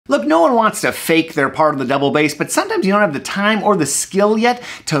Look, no one wants to fake their part of the double bass, but sometimes you don't have the time or the skill yet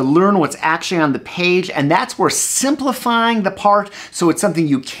to learn what's actually on the page, and that's where simplifying the part so it's something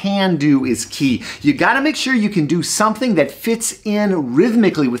you can do is key. You gotta make sure you can do something that fits in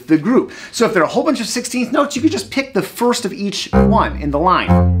rhythmically with the group. So if there are a whole bunch of 16th notes, you could just pick the first of each one in the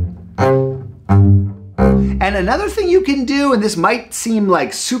line. And another thing you can do, and this might seem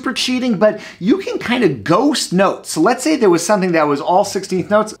like super cheating, but you can kind of ghost notes. So let's say there was something that was all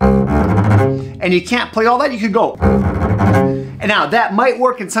 16th notes, and you can't play all that, you could go. And now that might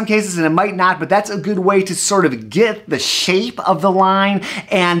work in some cases and it might not, but that's a good way to sort of get the shape of the line.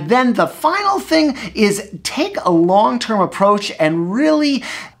 And then the final thing is take a long-term approach and really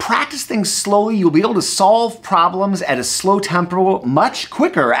practice things slowly. You'll be able to solve problems at a slow tempo much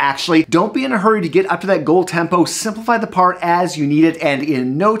quicker, actually. Don't be in a hurry to get up to that goal tempo. Simplify the part as you need it, and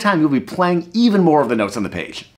in no time you'll be playing even more of the notes on the page.